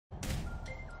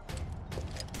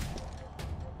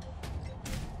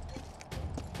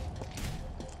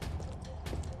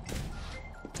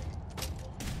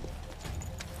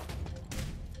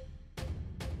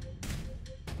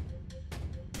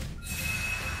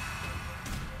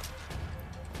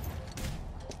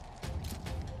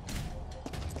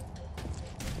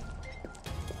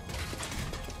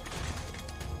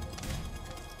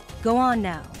Go on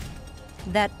now.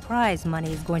 That prize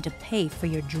money is going to pay for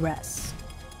your dress.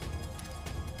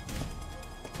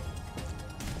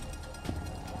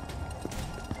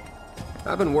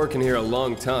 I've been working here a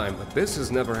long time, but this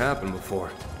has never happened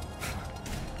before.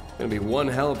 Gonna be one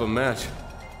hell of a match.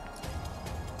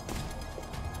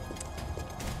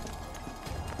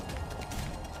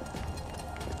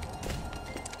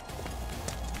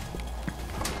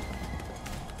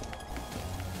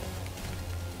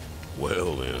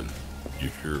 Well then, you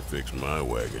sure fixed my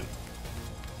wagon.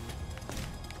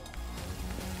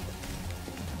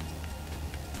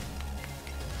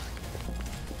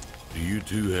 Do you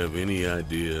two have any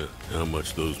idea how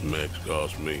much those mechs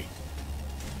cost me?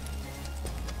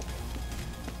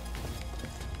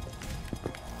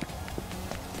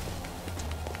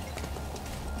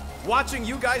 Watching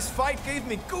you guys fight gave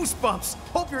me goosebumps.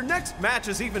 Hope your next match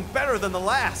is even better than the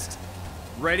last.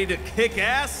 Ready to kick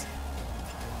ass?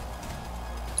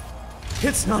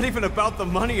 It's not even about the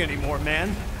money anymore,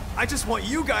 man. I just want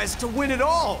you guys to win it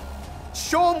all.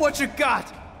 Show them what you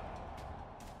got.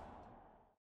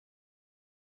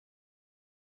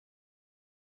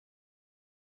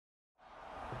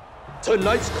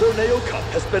 Tonight's Corneo Cup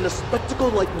has been a spectacle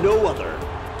like no other.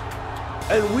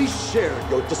 And we shared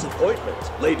your disappointment,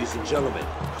 ladies and gentlemen,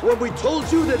 when we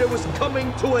told you that it was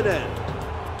coming to an end.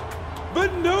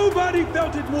 But nobody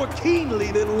felt it more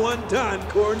keenly than one Don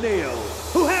Corneo,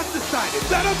 who has decided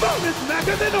that a bonus match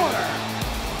is in order!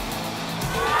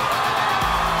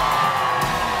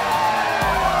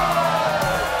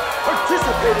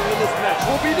 Participating in this match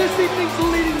will be this evening's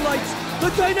leading lights, the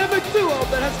dynamic duo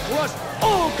that has crushed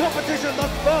all competition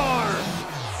thus far,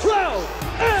 Cloud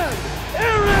and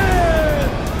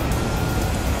Aaron!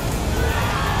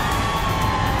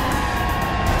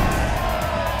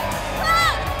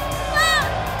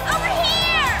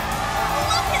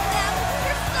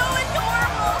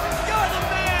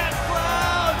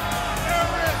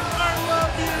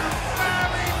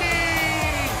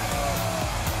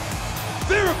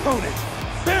 Opponent,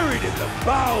 buried in the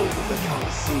bowels of the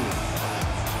Colosseum.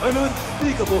 An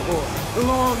unspeakable horror,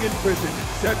 long imprisoned,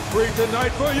 set free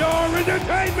tonight for your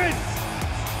entertainment!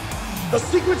 The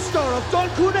secret star of Don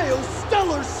Corneo's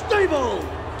stellar stable!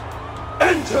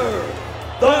 Enter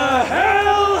the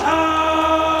Hell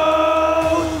House!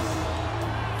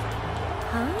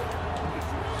 Huh?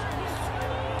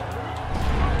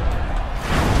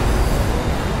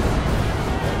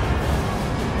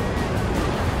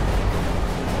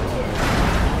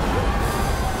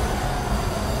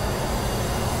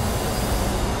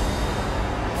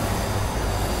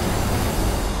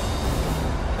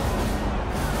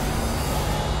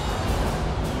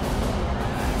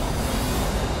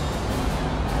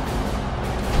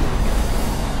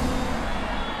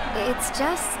 It's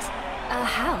just a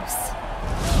house.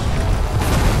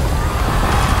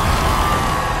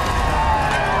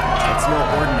 It's no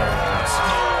ordinary house.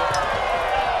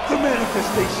 The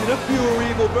manifestation of pure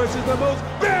evil versus the most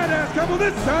badass couple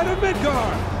this side of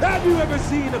Midgar! Have you ever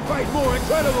seen a fight more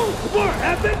incredible, more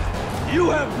epic? You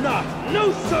have not!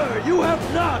 No, sir, you have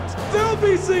not! They'll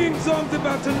be singing songs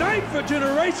about tonight for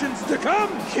generations to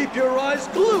come! Keep your eyes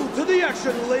glued to the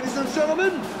action, ladies and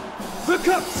gentlemen! The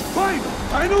Cup's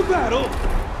final battle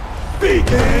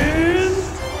begins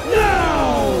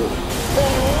now!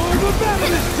 For the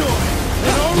battle is joined!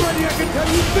 And already I can tell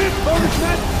you this bonus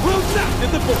match will not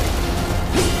disappoint!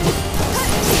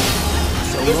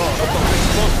 So long of the high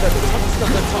that toughest of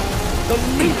the tough, the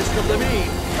meanest of the mean!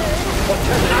 But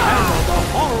can they handle the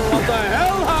horror of the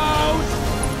Hell House?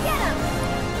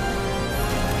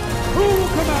 Who will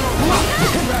come out on top?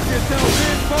 Wrap yourselves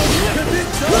in, folks, because this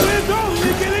show is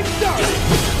only getting started!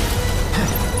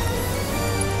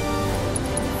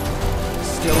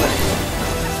 Still in.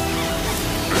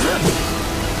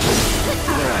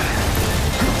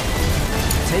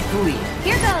 Take the lead.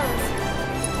 Here goes!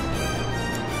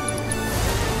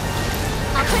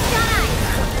 I'll put you on ice!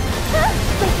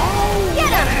 Oh, Get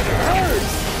him! that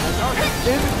hurts! Has our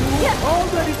individual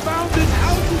already found this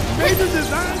house's major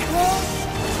design flaw?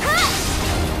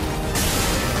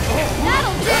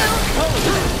 That'll do!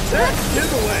 That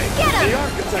giveaway! Get him! The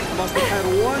architect must have had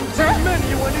one too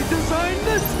many when he designed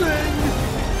this thing!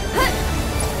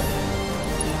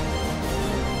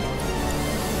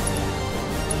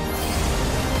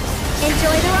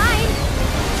 Enjoy the ride!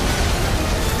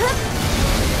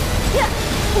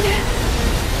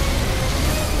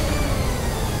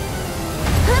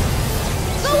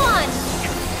 Go on!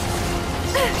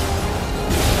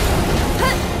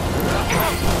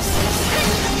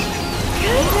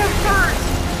 You're first!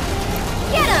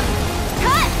 Get him!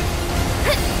 Cut!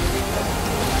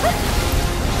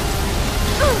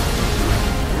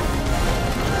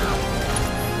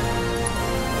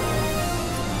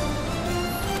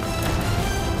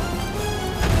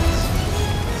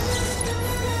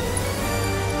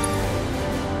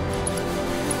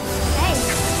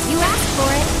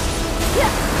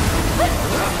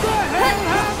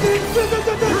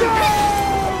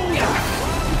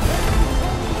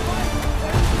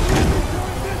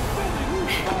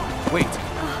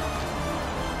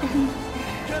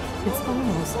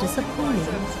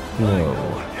 No,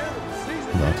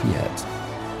 not yet.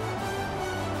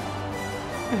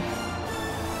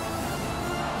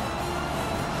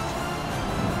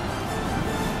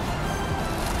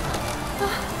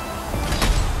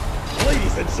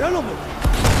 Ladies and gentlemen,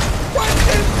 what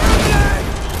is happening?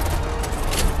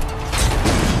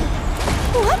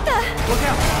 What the? Look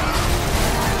out!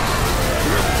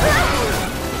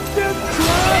 Just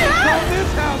try to call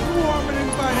this house warm and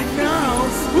inviting now.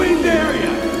 We dare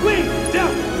ya! We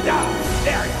dare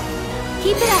ya!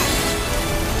 Keep it up.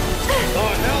 The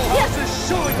Hell House is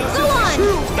showing us Go its on.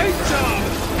 true nature!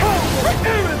 Oh,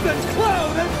 Aerith and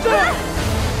Cloud and Death!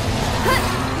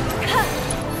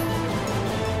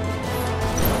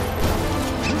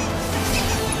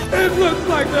 It looks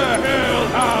like the Hell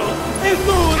House is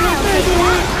throwing a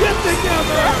neighborhood get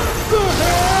together! The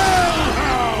Hell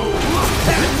House!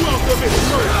 And welcome its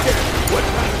first guest! What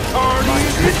kind of party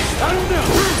is it? I don't know,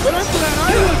 but I'm glad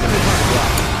I wasn't in my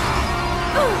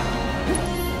block.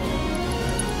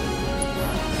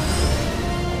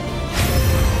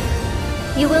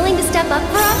 You willing to step up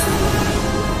for us?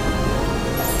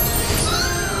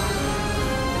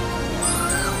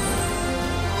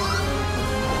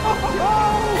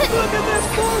 Look at this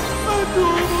book!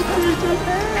 Adorable creature's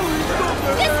hair is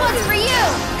over This one's for you!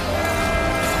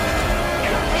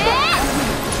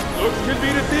 Looks can be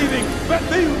deceiving, but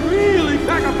they really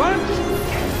pack a punch!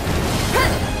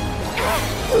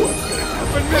 What's gonna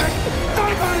happen next?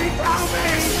 Somebody tell me!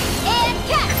 And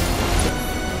catch!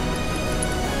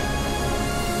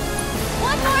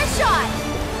 One more shot!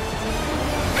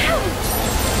 Ouch!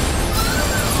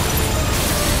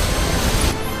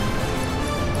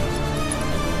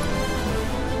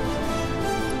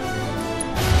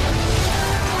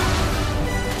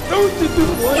 Don't you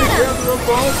just want to gather up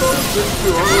all those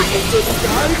adorable little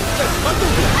guys?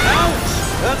 Ouch!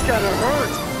 That's gotta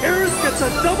hurt! Aerith gets a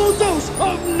double dose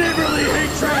of neighborly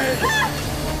hatred!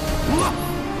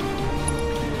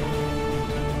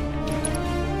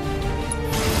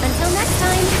 Until next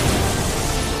time.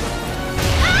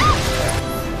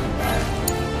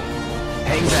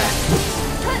 Hang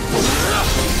back.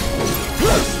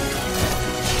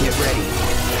 Get ready.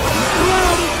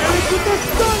 Cloud and Aerith with a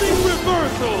stunning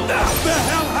reversal! The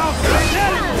Hell House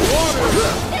kinetic water!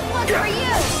 This one's for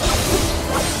you!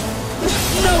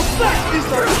 Now that is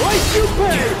the price you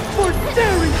pay for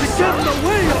daring to get in the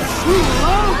way of true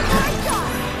love! One more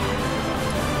shot!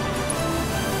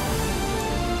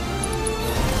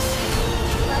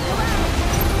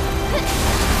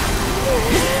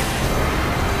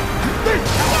 This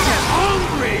house is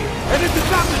hungry! And it's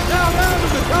about to down out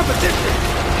of the competition!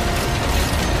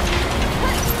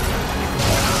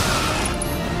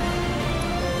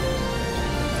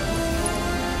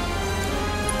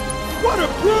 What a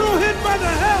brutal hit by the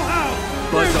Hell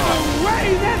House! There's no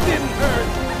way that didn't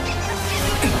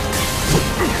hurt!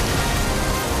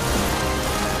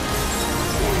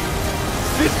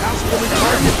 This house will be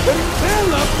targeted putting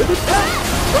sail up to the top!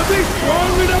 Are they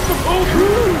strong enough to pull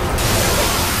through?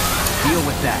 Deal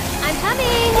with that. I'm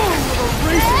coming! The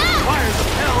racing fires of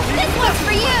hell need This one's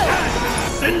for you! ash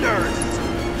and cinders!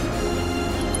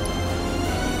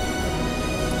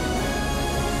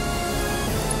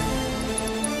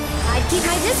 I'd keep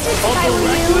my distance if I A were you!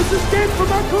 miraculous escape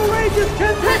from our courageous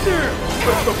contender!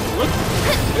 But the flip,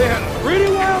 they had a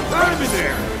pretty wild time in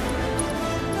there!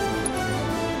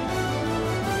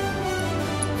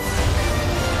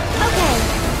 Okay.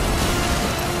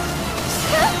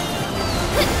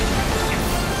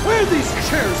 Where these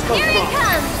chairs come Here from? it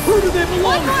comes! Who do they belong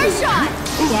One more to? shot!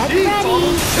 Who Get needs all ready!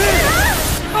 those chairs?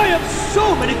 I have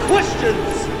so many questions!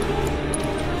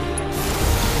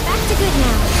 Back to good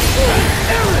now.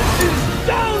 Aerith is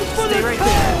down for Stay the right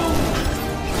count!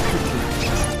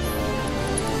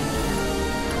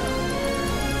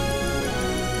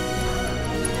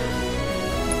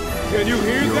 Can you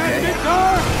hear You that, okay?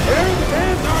 Midgar? Aerith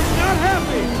fans are not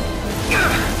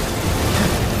happy!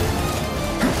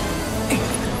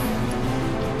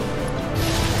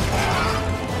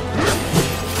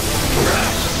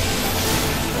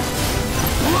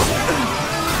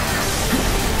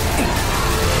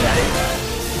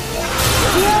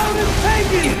 Cloud is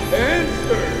taken!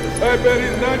 Answer! I bet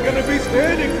he's not gonna be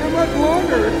standing for much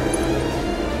longer!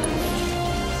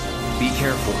 Be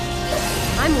careful.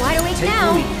 I'm wide awake Take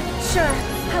now. the lead. Sure,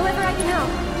 however I can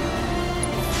help.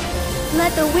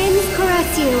 Let the winds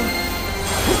caress you.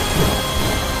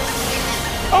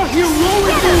 A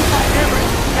heroic move by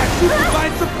Aerith as she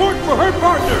provides support for her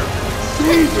partner!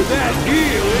 Savor that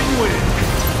healing wind!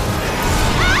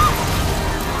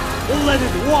 Let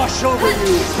it wash over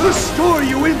you, restore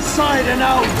you inside and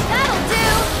out! That'll do!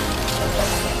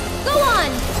 Go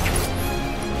on!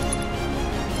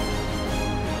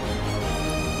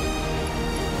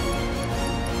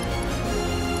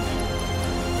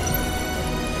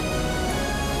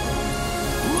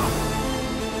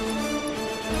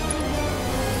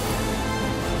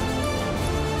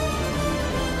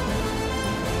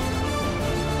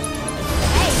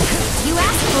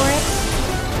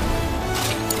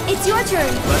 It's your turn.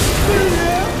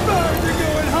 Yeah, birds are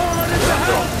going hard in the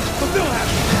house, but they'll have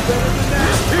to do better than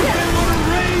that if they want to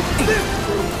raise this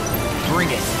group. Bring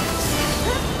it.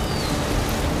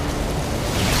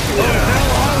 The Hell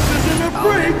House is in a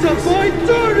break to fight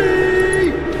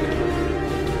dirty!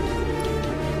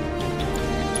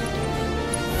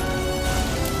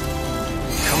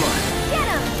 Come on. Get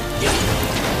him!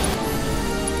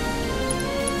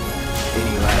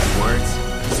 Any last words?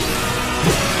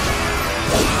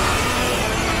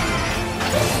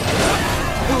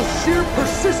 Will sheer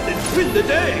persistence win the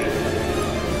day?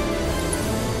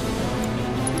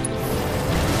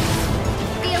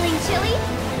 Feeling chilly?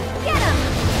 Get him!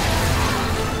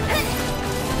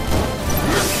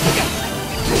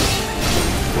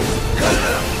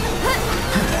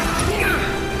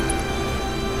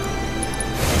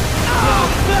 Now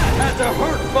that had to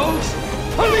hurt, folks!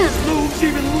 Are these moves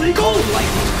even legal?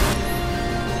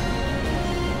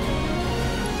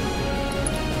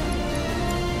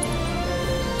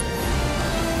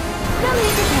 No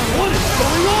need to panic. What is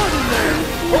going on in there?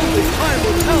 Only time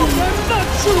will tell, but I'm not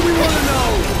sure we want to know!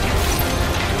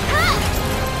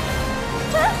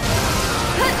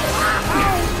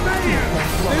 Oh, man!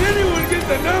 Did anyone get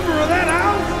the number of that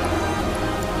house?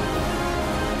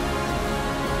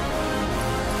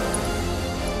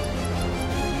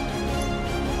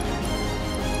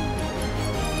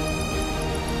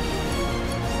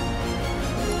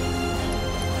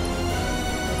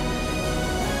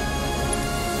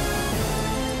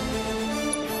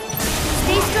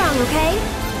 Stay strong, okay?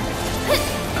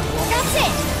 That's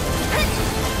it!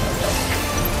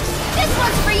 This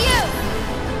one's for you!